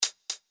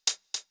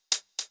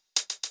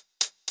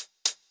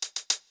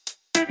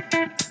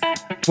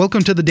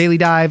Welcome to the Daily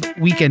Dive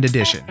Weekend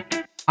Edition.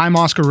 I'm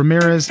Oscar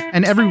Ramirez,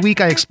 and every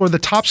week I explore the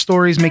top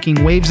stories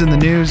making waves in the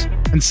news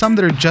and some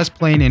that are just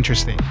plain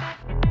interesting.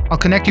 I'll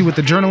connect you with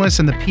the journalists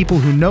and the people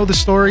who know the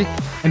story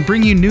and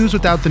bring you news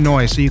without the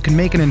noise so you can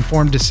make an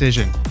informed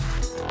decision.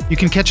 You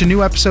can catch a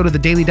new episode of the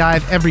Daily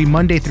Dive every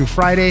Monday through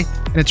Friday,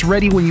 and it's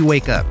ready when you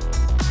wake up.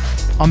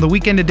 On the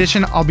Weekend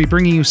Edition, I'll be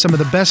bringing you some of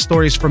the best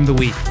stories from the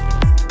week.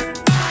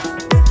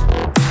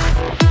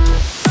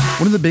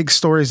 One of the big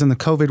stories in the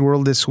COVID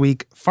world this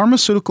week,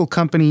 pharmaceutical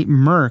company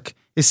Merck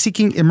is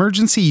seeking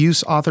emergency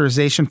use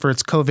authorization for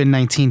its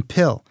COVID-19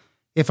 pill.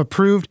 If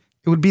approved,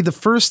 it would be the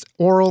first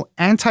oral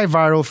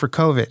antiviral for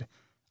COVID.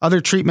 Other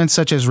treatments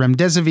such as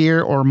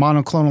remdesivir or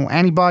monoclonal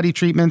antibody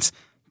treatments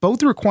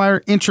both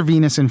require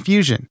intravenous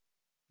infusion.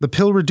 The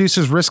pill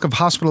reduces risk of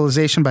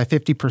hospitalization by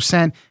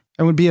 50%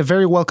 and would be a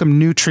very welcome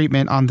new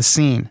treatment on the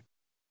scene.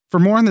 For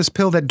more on this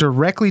pill that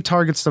directly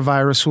targets the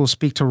virus, we'll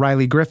speak to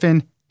Riley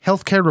Griffin,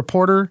 healthcare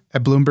reporter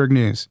at Bloomberg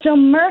News. So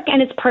Merck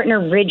and its partner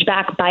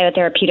Ridgeback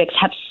Biotherapeutics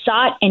have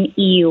sought an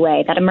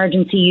EUA, that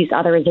emergency use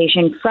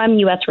authorization, from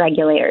U.S.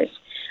 regulators.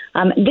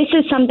 This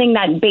is something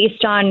that,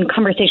 based on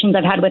conversations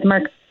I've had with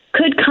Merck,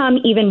 could come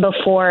even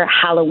before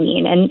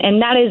Halloween.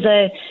 And that is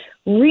a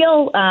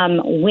real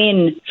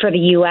win for the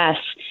U.S.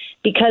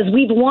 because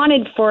we've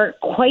wanted for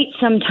quite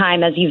some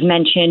time, as you've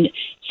mentioned,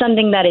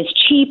 something that is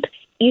cheap,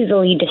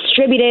 easily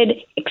distributed,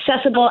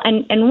 accessible.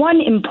 And one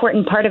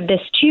important part of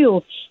this,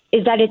 too,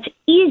 is that it's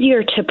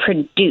easier to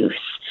produce.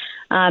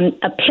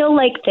 A pill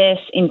like this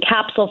in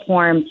capsule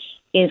form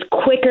is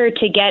quicker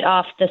to get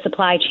off the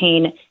supply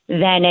chain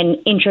than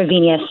an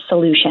intravenous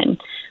solution.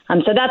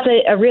 So that's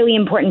a really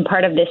important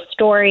part of this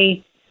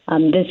story.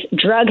 This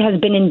drug has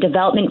been in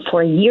development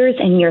for years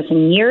and years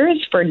and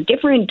years for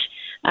different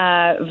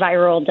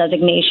viral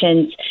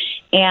designations.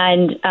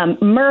 And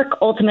Merck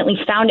ultimately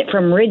found it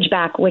from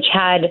Ridgeback, which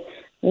had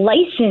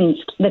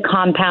licensed the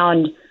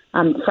compound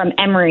from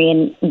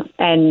Emory,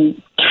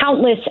 and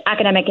countless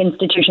academic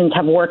institutions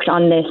have worked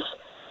on this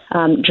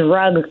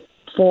drug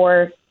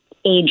for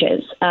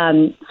ages.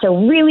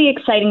 So really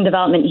exciting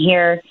development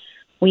here.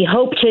 We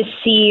hope to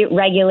see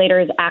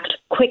regulators act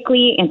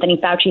quickly. Anthony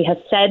Fauci has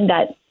said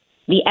that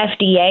the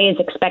FDA is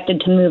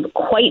expected to move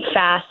quite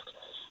fast.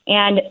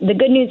 And the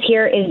good news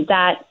here is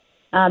that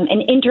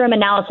an interim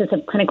analysis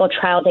of clinical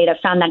trial data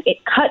found that it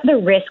cut the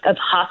risk of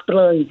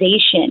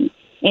hospitalization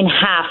in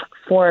half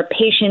for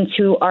patients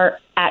who are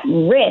at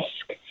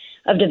risk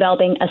of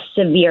developing a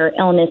severe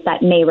illness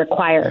that may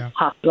require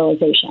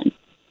hospitalization.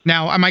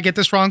 Now, I might get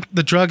this wrong.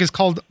 The drug is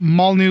called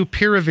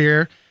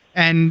molnupiravir,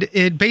 and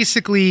it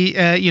basically,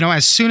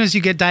 as soon as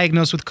you get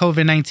diagnosed with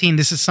COVID-19,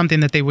 this is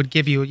something that they would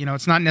give you.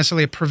 It's not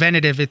necessarily a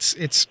preventative;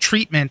 it's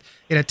treatment.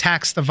 It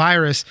attacks the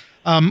virus.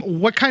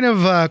 What kind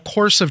of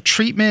course of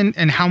treatment,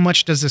 and how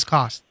much does this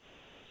cost?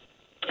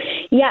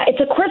 Yeah,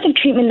 it's a course of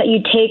treatment that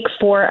you take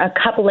for a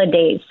couple of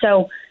days.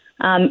 So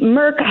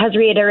Merck has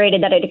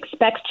reiterated that it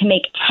expects to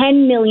make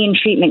 10 million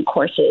treatment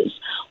courses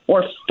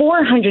or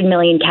 400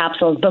 million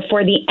capsules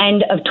before the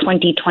end of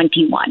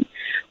 2021.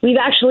 We've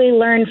actually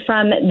learned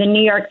from the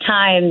New York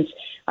Times,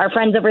 our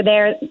friends over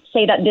there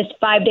say that this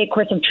 5-day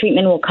course of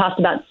treatment will cost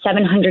about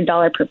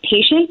 $700 per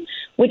patient,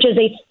 which is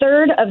a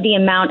third of the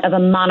amount of a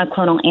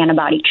monoclonal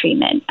antibody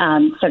treatment,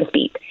 so to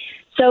speak.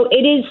 So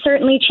it is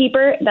certainly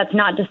cheaper. That's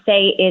not to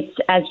say it's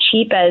as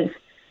cheap as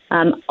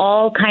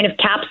all kind of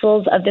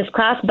capsules of this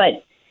class,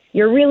 but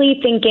you're really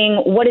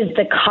thinking, what is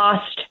the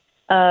cost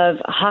of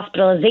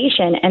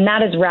hospitalization? And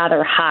that is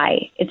rather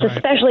high. It's right.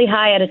 Especially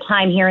high at a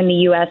time here in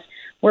the U.S.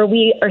 where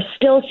we are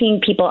still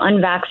seeing people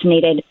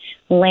unvaccinated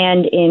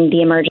land in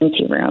the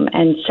emergency room.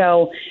 And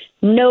so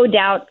no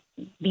doubt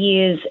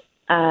these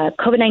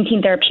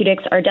COVID-19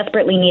 therapeutics are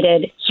desperately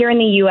needed here in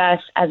the U.S.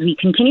 as we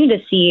continue to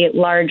see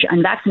large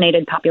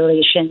unvaccinated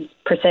populations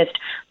persist,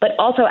 but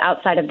also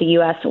outside of the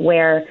U.S.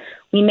 where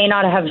we may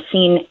not have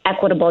seen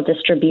equitable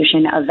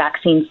distribution of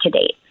vaccines to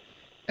date.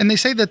 And they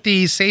say that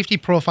the safety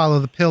profile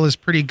of the pill is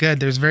pretty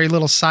good. There's very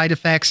little side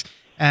effects.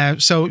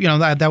 So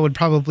that would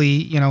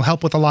probably,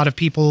 help with a lot of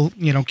people,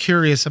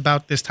 curious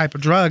about this type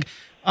of drug.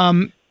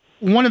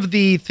 One of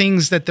the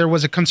things that there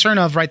was a concern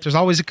of, right, there's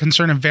always a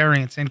concern of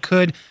variants. And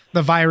could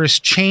the virus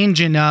change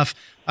enough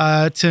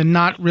to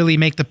not really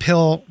make the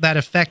pill that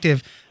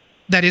effective?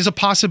 That is a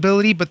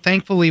possibility. But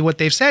thankfully, what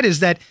they've said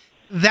is that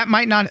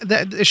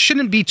it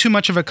shouldn't be too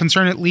much of a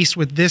concern, at least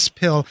with this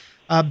pill,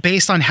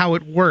 based on how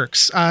it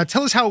works.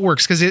 Tell us how it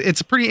works, because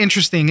it's pretty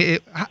interesting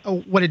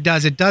what it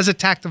does. It does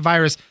attack the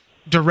virus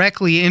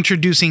directly,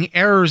 introducing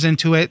errors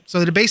into it so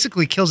that it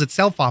basically kills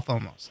itself off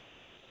almost.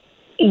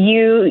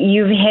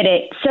 You've hit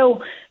it.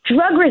 So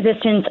drug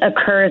resistance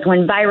occurs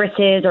when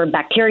viruses or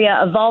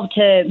bacteria evolve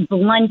to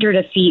blunt or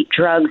defeat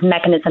drugs'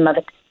 mechanism of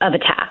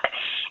attack.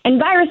 And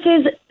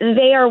viruses,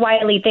 they are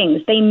wily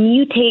things. They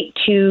mutate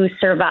to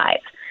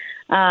survive.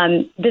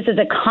 This is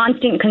a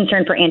constant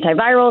concern for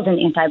antivirals and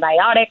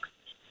antibiotics.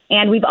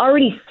 And we've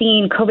already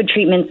seen COVID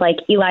treatments like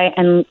Eli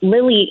and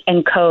Lilly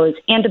and Co.'s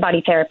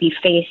antibody therapy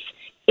face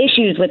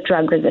issues with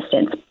drug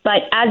resistance.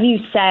 But as you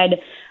said,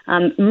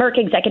 Merck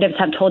executives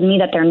have told me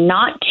that they're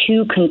not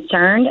too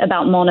concerned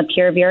about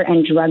molnupiravir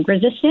and drug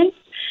resistance.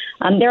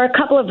 There are a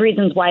couple of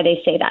reasons why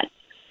they say that.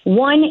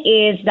 One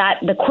is that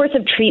the course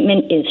of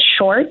treatment is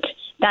short.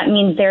 That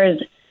means there's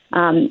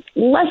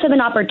less of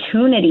an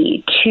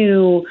opportunity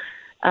to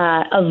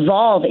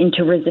evolve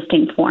into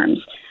resistant forms.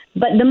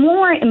 But the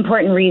more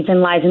important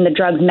reason lies in the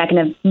drug's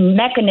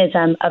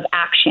mechanism of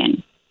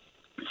action.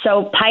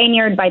 So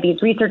pioneered by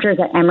these researchers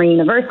at Emory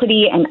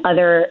University and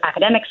other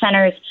academic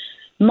centers,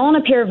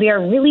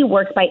 molnupiravir really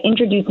works by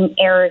introducing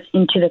errors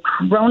into the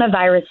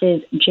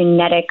coronavirus's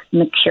genetic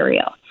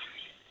material.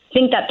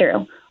 Think that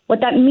through.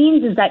 What that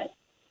means is that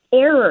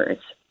errors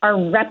are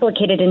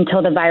replicated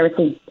until the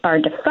viruses are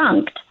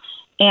defunct.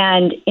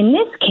 And in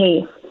this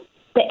case,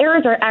 the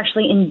errors are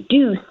actually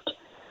induced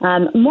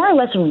more or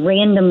less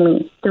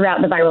randomly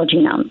throughout the viral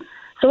genome.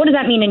 So what does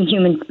that mean in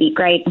human speak,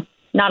 right?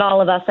 Not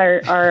all of us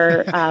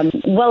are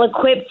well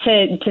equipped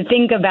to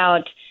think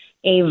about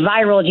a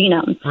viral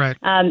genome. Right.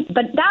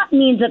 But that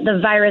means that the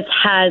virus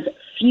has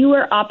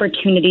fewer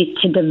opportunities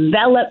to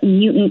develop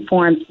mutant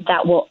forms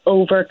that will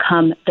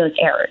overcome those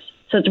errors.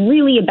 So it's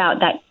really about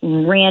that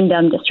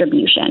random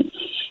distribution.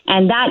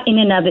 And that in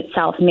and of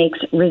itself makes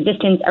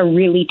resistance a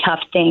really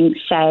tough thing,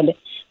 said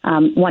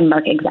one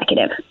Merck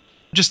executive.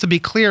 Just to be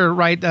clear,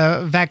 right,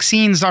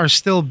 vaccines are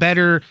still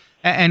better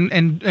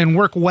and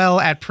work well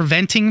at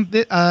preventing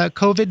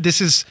COVID.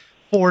 This is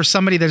for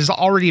somebody that has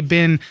already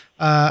been,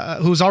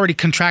 who's already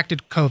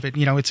contracted COVID.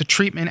 You know, it's a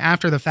treatment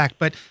after the fact,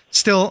 but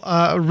still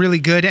really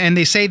good. And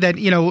they say that,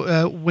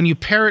 when you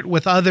pair it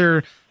with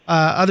other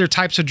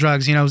types of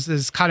drugs,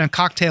 there's kind of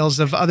cocktails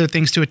of other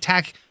things to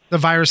attack the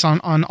virus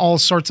on all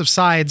sorts of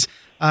sides,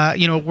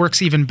 it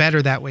works even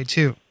better that way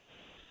too.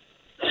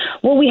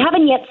 Well, we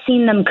haven't yet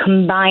seen them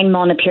combine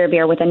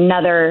molnupiravir with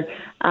another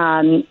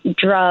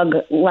drug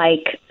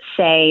like,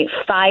 say,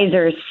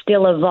 Pfizer's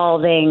still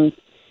evolving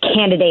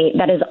candidate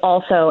that is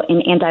also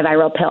an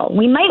antiviral pill.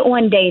 We might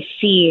one day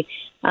see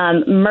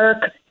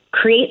Merck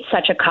create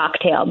such a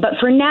cocktail. But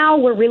for now,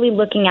 we're really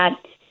looking at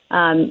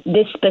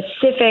this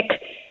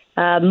specific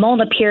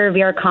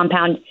molnupiravir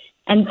compound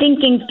and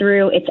thinking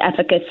through its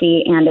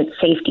efficacy and its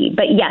safety.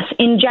 But yes,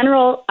 in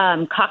general,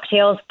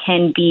 cocktails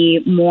can be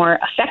more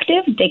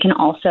effective. They can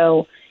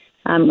also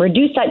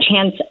reduce that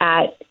chance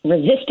at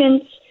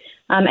resistance.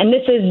 And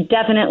this is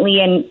definitely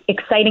an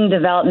exciting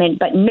development,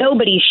 but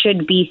nobody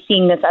should be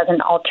seeing this as an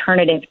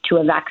alternative to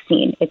a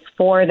vaccine. It's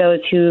for those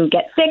who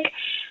get sick,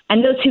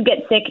 and those who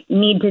get sick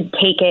need to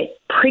take it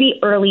pretty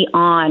early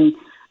on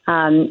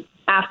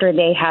after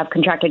they have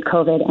contracted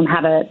COVID and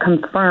have a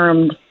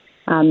confirmed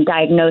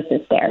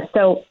diagnosis there.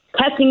 So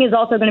testing is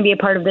also going to be a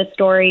part of this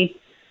story.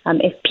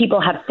 If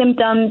people have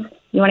symptoms,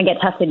 you want to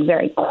get tested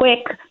very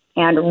quick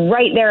and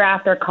right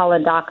thereafter call a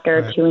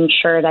doctor to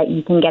ensure that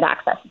you can get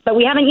access. But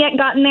we haven't yet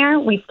gotten there.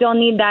 We still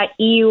need that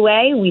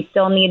EUA. We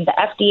still need the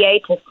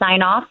FDA to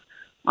sign off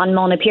on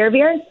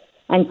molnupiravir.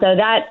 And so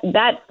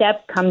that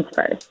step comes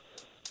first.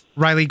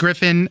 Riley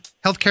Griffin,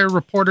 healthcare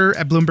reporter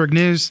at Bloomberg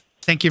News.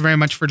 Thank you very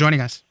much for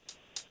joining us.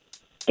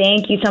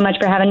 Thank you so much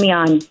for having me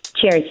on.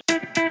 Cheers.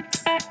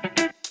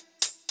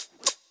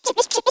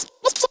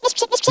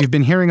 You've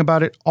been hearing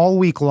about it all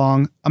week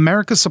long.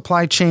 America's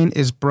supply chain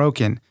is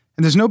broken,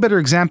 and there's no better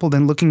example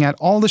than looking at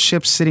all the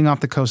ships sitting off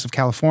the coast of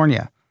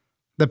California.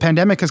 The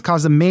pandemic has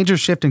caused a major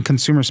shift in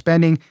consumer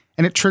spending,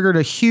 and it triggered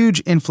a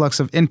huge influx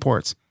of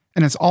imports,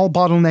 and it's all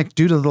bottlenecked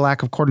due to the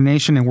lack of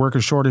coordination and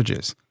worker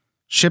shortages.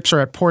 Ships are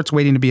at ports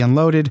waiting to be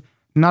unloaded,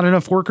 not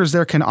enough workers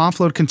there can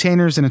offload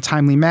containers in a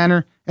timely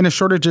manner, and a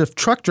shortage of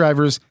truck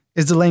drivers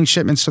is delaying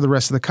shipments to the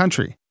rest of the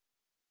country.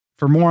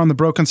 For more on the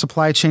broken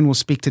supply chain, we'll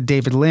speak to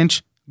David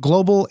Lynch,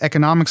 global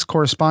economics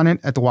correspondent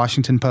at the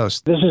Washington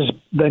Post. This has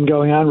been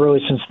going on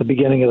really since the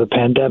beginning of the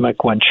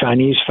pandemic, when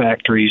Chinese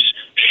factories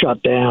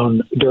shut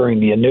down during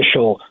the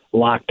initial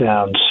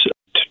lockdowns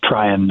to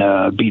try and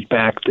beat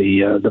back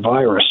the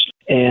virus.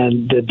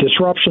 And the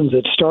disruptions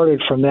that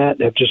started from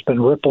that have just been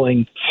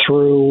rippling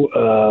through.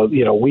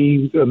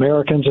 We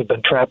Americans have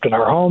been trapped in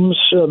our homes,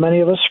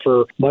 many of us,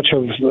 for much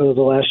of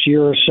the last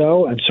year or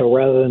so. And so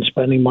rather than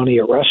spending money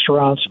at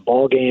restaurants,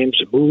 ball games,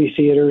 and movie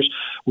theaters,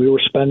 we were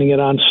spending it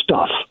on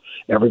stuff.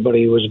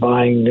 Everybody was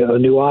buying a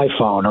new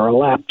iPhone or a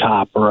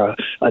laptop or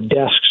a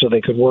desk so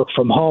they could work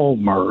from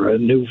home, or a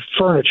new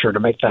furniture to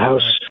make the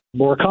house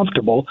more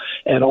comfortable.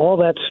 And all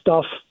that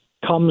stuff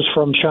comes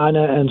from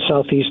China and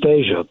Southeast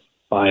Asia,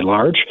 by and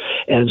large.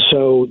 And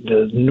so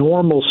the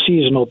normal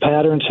seasonal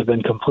patterns have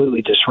been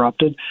completely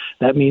disrupted.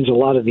 That means a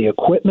lot of the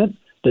equipment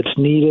that's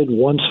needed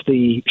once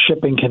the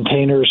shipping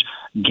containers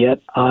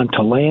get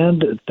onto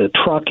land, the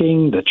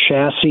trucking, the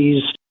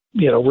chassis,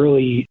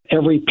 really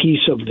every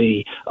piece of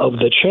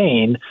the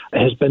chain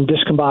has been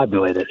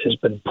discombobulated, has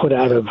been put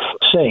out of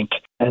sync.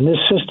 And this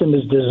system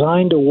is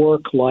designed to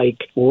work like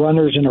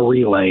runners in a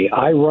relay.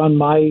 I run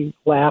my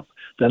lap,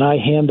 then I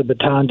hand the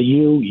baton to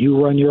you,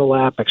 you run your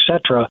lap,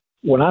 etc.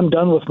 When I'm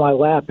done with my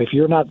lap, if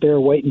you're not there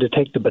waiting to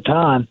take the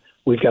baton,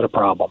 we've got a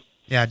problem.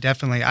 Yeah,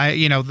 definitely.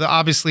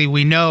 Obviously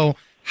we know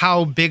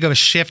how big of a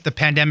shift the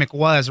pandemic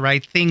was,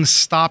 right? Things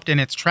stopped in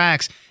its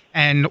tracks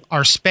and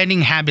our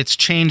spending habits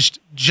changed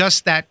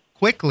just that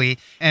quickly.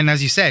 And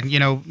as you said,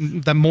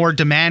 the more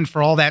demand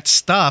for all that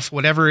stuff,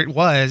 whatever it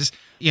was,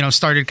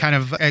 started kind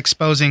of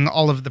exposing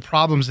all of the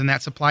problems in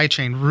that supply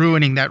chain,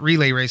 ruining that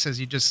relay race, as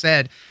you just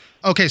said.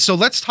 Okay, so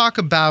let's talk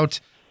about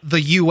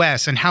the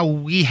U.S. and how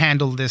we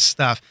handle this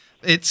stuff.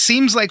 It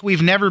seems like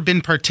we've never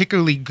been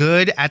particularly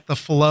good at the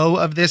flow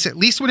of this, at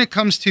least when it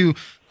comes to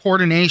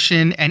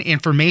coordination and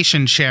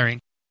information sharing.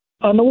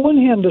 On the one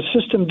hand, the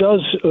system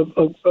does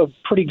a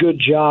pretty good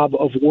job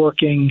of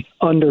working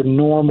under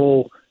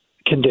normal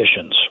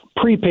conditions.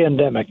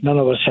 Pre-pandemic, none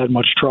of us had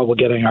much trouble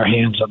getting our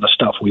hands on the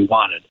stuff we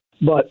wanted.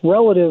 But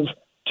relative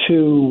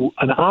to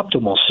an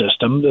optimal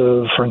system,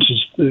 for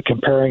instance,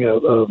 comparing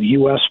a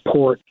U.S.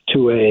 port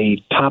to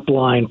a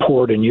top-line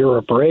port in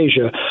Europe or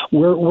Asia,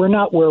 we're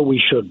not where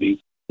we should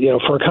be.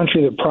 For a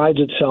country that prides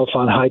itself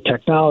on high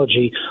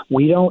technology,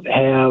 we don't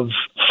have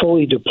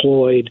fully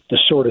deployed the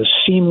sort of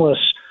seamless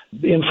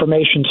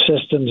information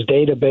systems,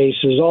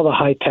 databases, all the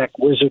high-tech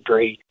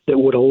wizardry that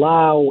would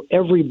allow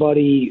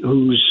everybody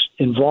who's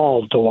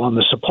involved along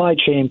the supply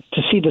chain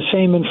to see the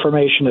same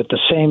information at the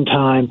same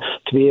time,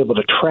 to be able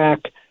to track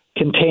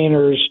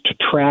containers, to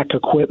track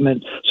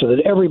equipment, so that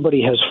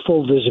everybody has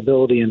full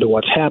visibility into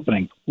what's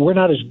happening. We're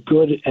not as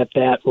good at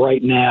that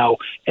right now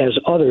as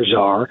others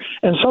are,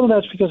 and some of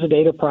that's because of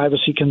data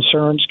privacy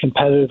concerns,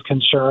 competitive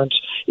concerns.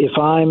 If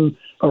I'm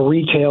a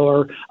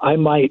retailer, I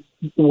might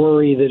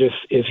worry that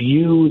if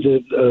you,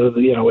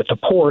 at the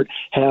port,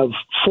 have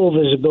full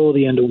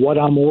visibility into what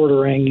I'm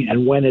ordering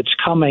and when it's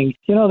coming,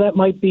 that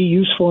might be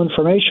useful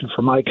information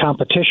for my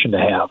competition to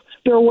have.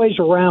 There are ways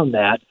around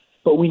that,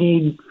 but we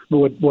need,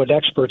 what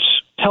experts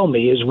tell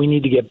me is we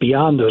need to get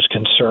beyond those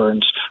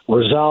concerns,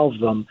 resolve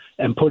them,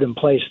 and put in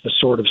place the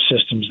sort of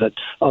systems that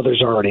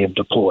others already have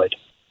deployed.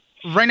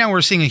 Right now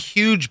we're seeing a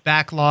huge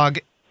backlog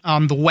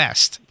on the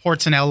West,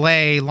 ports in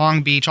LA,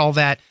 Long Beach, all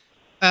that.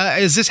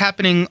 Is this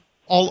happening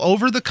all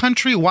over the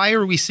country? Why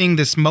are we seeing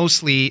this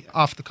mostly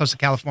off the coast of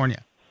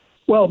California?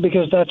 Well,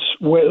 because that's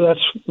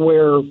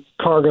where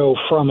cargo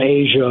from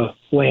Asia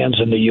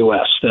lands in the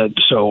U.S.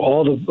 So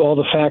all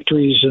the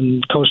factories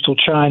in coastal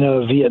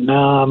China,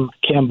 Vietnam,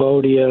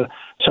 Cambodia,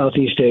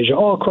 Southeast Asia,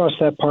 all across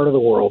that part of the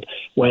world,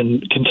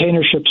 when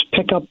container ships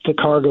pick up the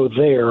cargo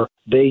there,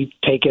 they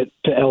take it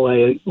to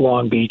L.A.,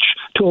 Long Beach.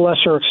 To a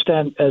lesser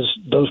extent, as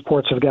those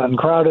ports have gotten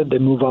crowded, they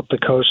move up the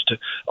coast to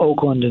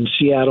Oakland and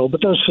Seattle.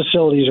 But those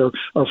facilities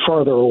are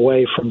farther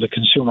away from the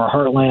consumer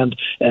heartland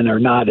and are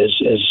not as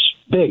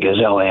big as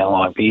L.A. and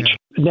Long Beach.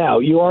 Now,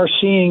 you are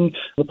seeing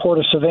the Port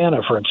of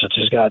Savannah, for instance,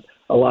 has got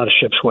a lot of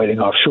ships waiting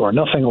offshore.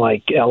 Nothing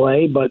like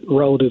L.A., but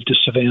relative to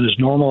Savannah's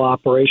normal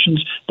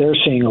operations, they're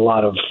seeing a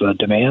lot of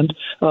demand.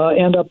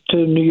 And up to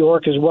New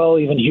York as well,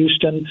 even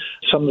Houston,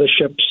 some of the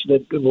ships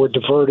that were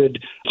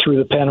diverted through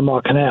the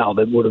Panama Canal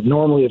that would have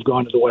normally have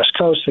gone to the West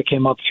Coast, they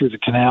came up through the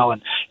canal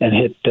and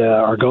hit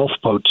our Gulf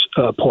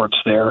ports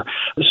there.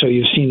 So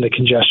you've seen the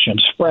congestion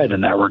spread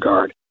in that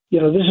regard. This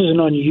is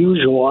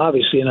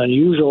obviously an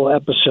unusual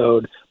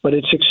episode, but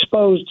it's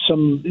exposed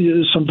some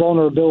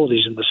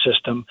vulnerabilities in the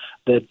system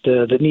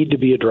that need to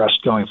be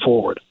addressed going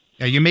forward.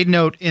 Yeah, you made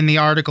note in the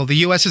article, the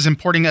U.S. is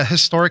importing a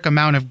historic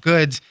amount of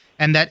goods,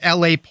 and that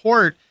L.A.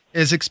 port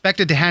is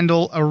expected to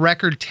handle a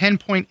record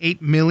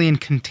 10.8 million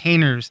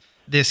containers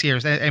this year.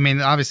 I mean,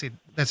 obviously,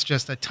 that's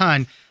just a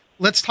ton.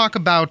 Let's talk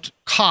about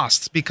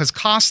costs, because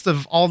cost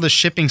of all the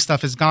shipping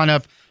stuff has gone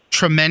up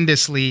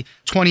tremendously.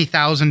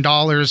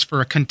 $20,000 for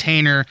a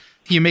container.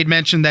 You made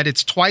mention that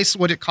it's twice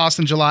what it cost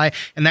in July,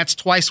 and that's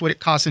twice what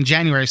it cost in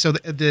January. So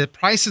the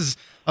prices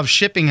of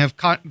shipping have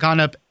gone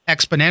up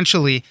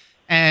exponentially,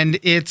 and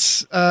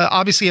it's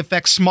obviously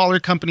affects smaller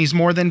companies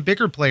more than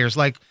bigger players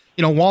like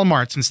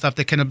Walmarts and stuff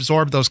that can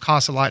absorb those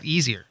costs a lot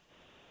easier.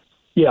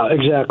 Yeah,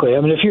 exactly. I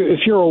mean, if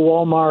you're a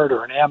Walmart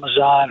or an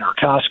Amazon or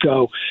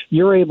Costco,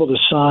 you're able to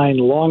sign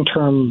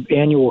long-term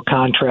annual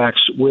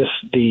contracts with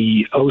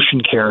the ocean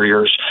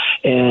carriers,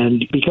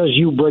 and because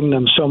you bring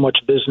them so much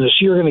business,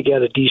 you're going to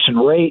get a decent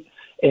rate,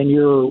 and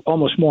you're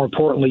almost more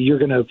importantly, you're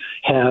going to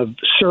have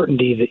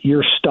certainty that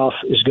your stuff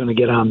is going to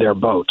get on their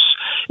boats.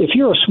 If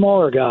you're a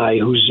smaller guy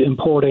who's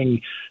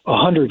importing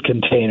 100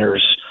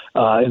 containers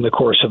in the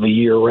course of a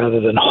year rather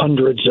than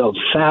hundreds of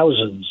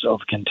thousands of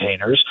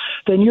containers,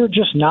 then you're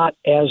just not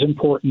as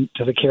important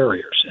to the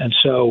carriers. And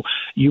so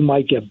you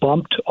might get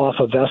bumped off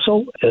a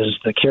vessel, as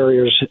the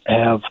carriers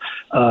have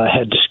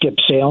had to skip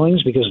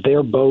sailings because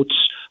their boats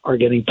are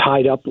getting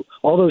tied up.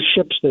 All those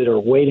ships that are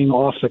waiting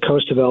off the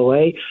coast of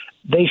L.A.,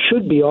 they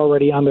should be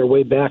already on their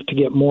way back to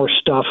get more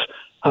stuff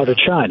out of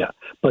China,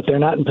 but they're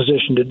not in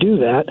position to do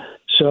that.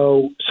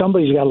 So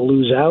somebody's got to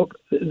lose out.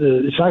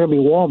 It's not going to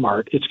be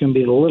Walmart. It's going to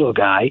be the little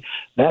guy.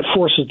 That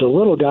forces the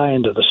little guy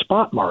into the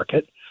spot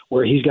market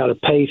where he's got to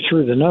pay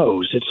through the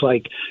nose. It's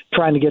like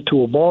trying to get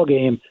to a ball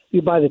game.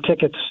 You buy the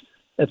tickets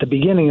at the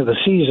beginning of the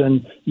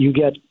season, you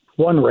get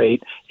one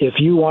rate. If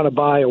you want to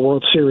buy a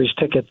World Series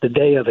ticket the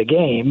day of the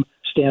game,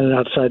 standing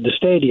outside the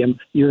stadium,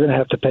 you're going to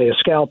have to pay a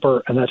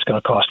scalper, and that's going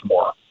to cost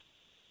more.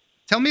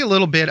 Tell me a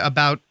little bit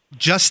about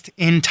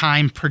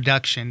just-in-time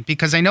production,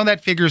 because I know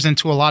that figures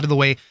into a lot of the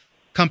way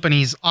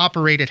companies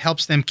operate. It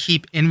helps them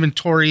keep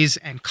inventories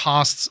and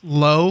costs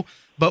low.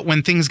 But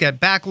when things get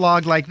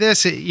backlogged like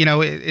this,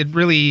 it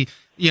really,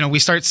 we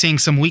start seeing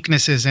some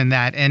weaknesses in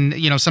that. And,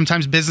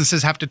 sometimes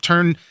companies have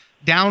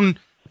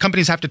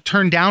to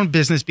turn down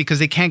business because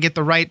they can't get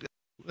the right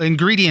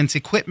ingredients,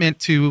 equipment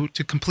to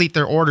complete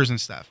their orders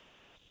and stuff.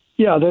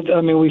 Yeah,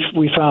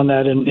 we found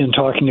that in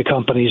talking to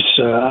companies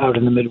out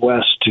in the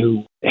Midwest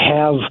who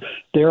have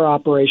their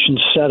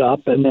operations set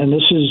up, and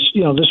this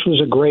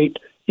was a great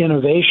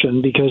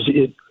innovation because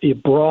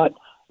it brought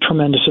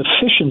tremendous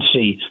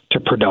efficiency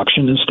to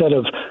production instead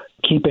of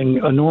keeping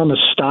enormous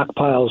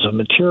stockpiles of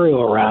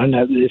material around.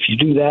 Now, if you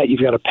do that,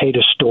 you've got to pay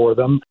to store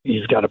them.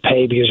 You've got to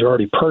pay because you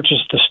already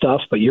purchased the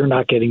stuff, but you're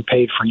not getting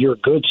paid for your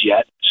goods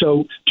yet.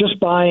 So just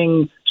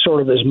buying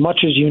sort of as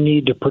much as you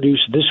need to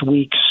produce this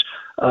week's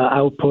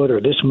output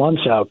or this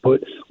month's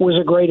output was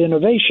a great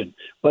innovation.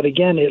 But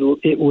again,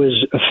 it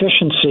was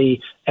efficiency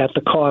at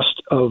the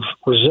cost of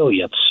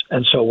resilience.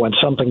 And so when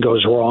something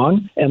goes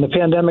wrong, and the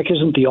pandemic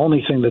isn't the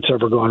only thing that's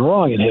ever gone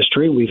wrong in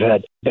history, we've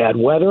had bad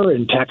weather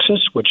in Texas,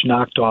 which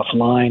knocked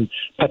offline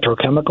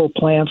petrochemical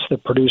plants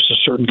that produce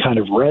a certain kind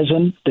of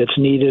resin that's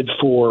needed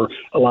for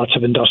lots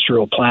of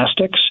industrial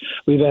plastics.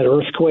 We've had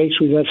earthquakes,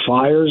 we've had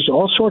fires,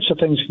 all sorts of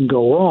things can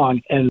go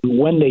wrong. And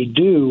when they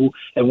do,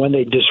 and when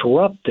they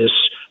disrupt this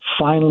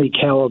finely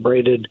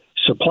calibrated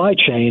supply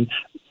chain,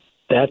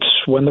 that's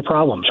when the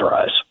problems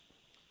arise.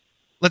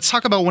 Let's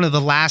talk about one of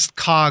the last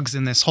cogs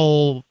in this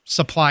whole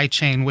supply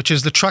chain, which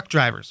is the truck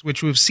drivers,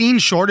 which we've seen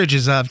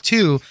shortages of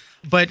too.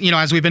 But,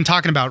 as we've been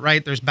talking about,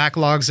 right, there's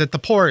backlogs at the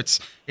ports.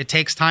 It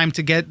takes time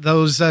to get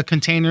those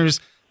containers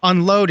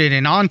unloaded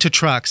and onto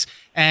trucks.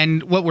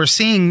 And what we're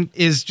seeing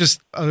is just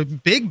a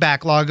big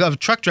backlog of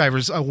truck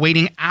drivers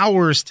waiting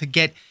hours to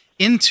get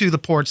into the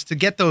ports to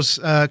get those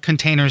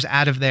containers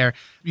out of there.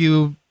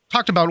 You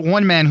talked about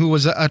one man who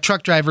was a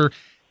truck driver,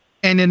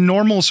 and in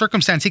normal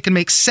circumstance, he can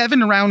make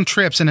 7 round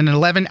trips in an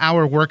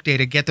 11-hour workday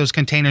to get those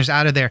containers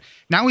out of there.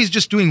 Now he's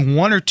just doing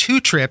 1 or 2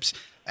 trips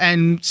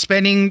and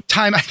spending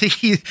time. I think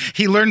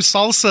he learned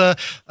salsa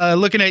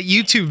looking at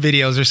YouTube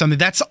videos or something.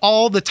 That's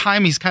all the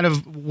time he's kind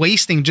of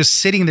wasting, just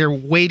sitting there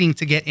waiting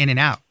to get in and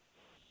out.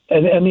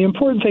 And the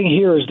important thing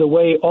here is the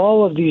way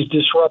all of these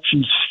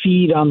disruptions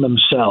feed on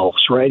themselves,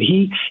 right?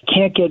 He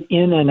can't get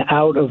in and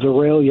out of the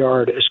rail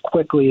yard as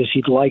quickly as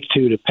he'd like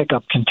to pick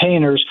up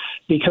containers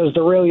because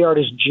the rail yard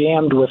is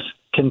jammed with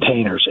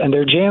containers. And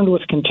they're jammed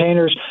with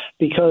containers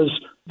because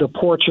the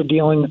ports are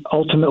dealing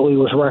ultimately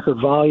with record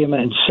volume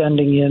and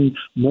sending in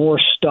more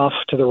stuff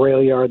to the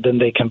rail yard than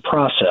they can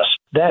process.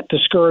 That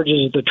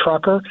discourages the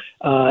trucker.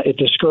 It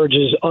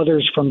discourages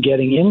others from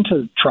getting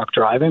into truck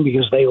driving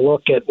because they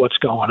look at what's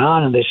going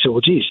on and they say,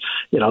 well, geez,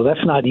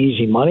 that's not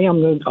easy money.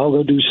 I'll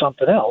go do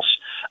something else.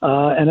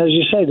 And as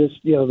you say,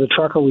 the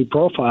trucker we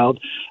profiled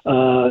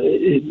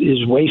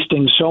is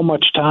wasting so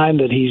much time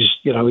that he's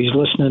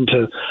listening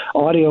to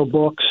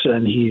audiobooks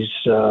and he's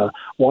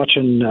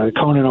watching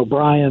Conan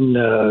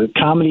O'Brien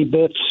comedy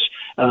bits.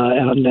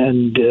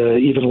 And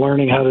even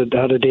learning how to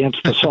dance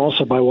the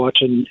salsa by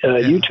watching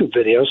YouTube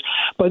videos.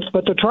 But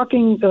the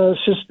trucking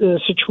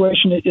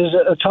situation is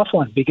a tough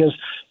one because,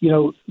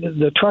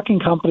 the trucking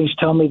companies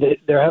tell me that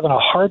they're having a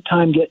hard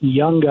time getting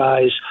young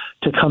guys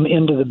to come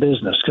into the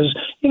business because,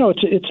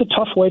 it's a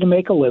tough way to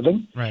make a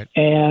living. Right.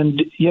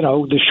 And,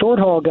 the short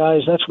haul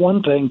guys, that's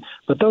one thing.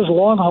 But those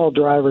long haul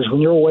drivers,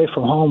 when you're away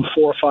from home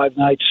 4 or 5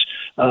 nights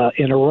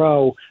in a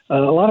row, a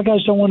lot of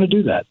guys don't want to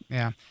do that.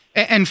 Yeah.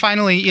 And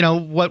finally,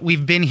 what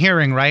we've been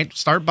hearing, right?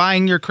 Start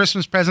buying your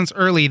Christmas presents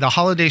early. The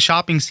holiday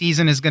shopping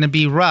season is going to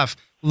be rough.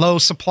 Low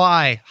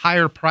supply,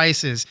 higher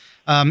prices.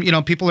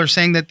 People are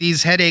saying that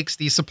these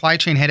supply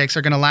chain headaches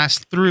are going to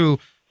last through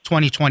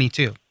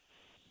 2022.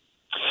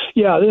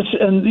 Yeah,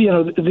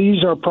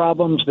 these are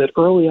problems that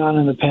early on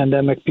in the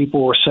pandemic,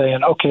 people were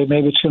saying, okay,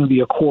 maybe it's going to be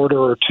a quarter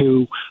or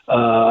two,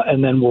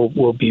 and then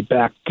we'll be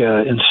back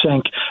in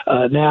sync.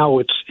 Now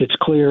it's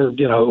clear, it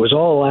was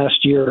all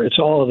last year, it's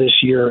all of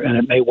this year, and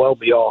it may well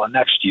be all of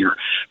next year.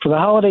 For the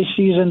holiday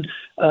season,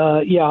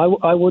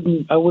 I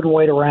wouldn't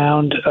wait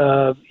around.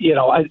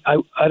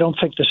 I don't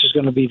think this is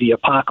going to be the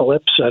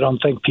apocalypse. I don't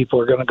think people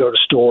are going to go to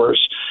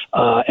stores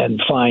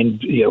and find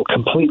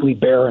completely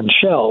barren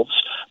shelves.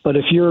 But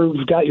if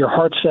you've got your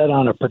heart set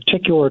on a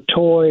particular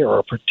toy or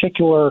a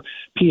particular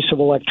piece of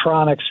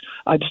electronics,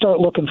 I'd start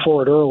looking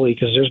for it early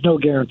because there's no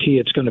guarantee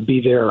it's going to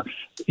be there,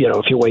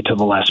 if you wait till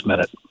the last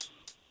minute.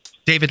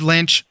 David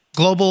Lynch,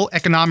 global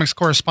economics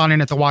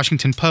correspondent at the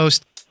Washington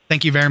Post.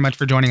 Thank you very much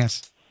for joining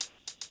us.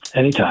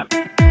 Anytime.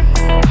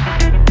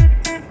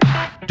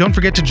 Don't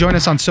forget to join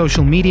us on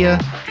social media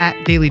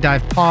at Daily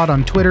Dive Pod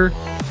on Twitter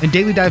and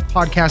Daily Dive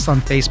Podcast on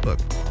Facebook.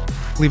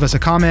 Leave us a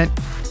comment,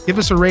 give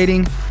us a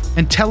rating,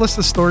 and tell us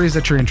the stories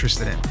that you're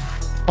interested in.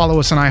 Follow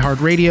us on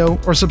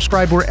iHeartRadio or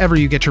subscribe wherever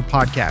you get your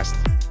podcasts.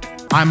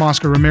 I'm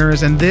Oscar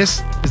Ramirez, and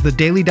this is the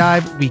Daily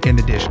Dive Weekend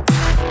Edition.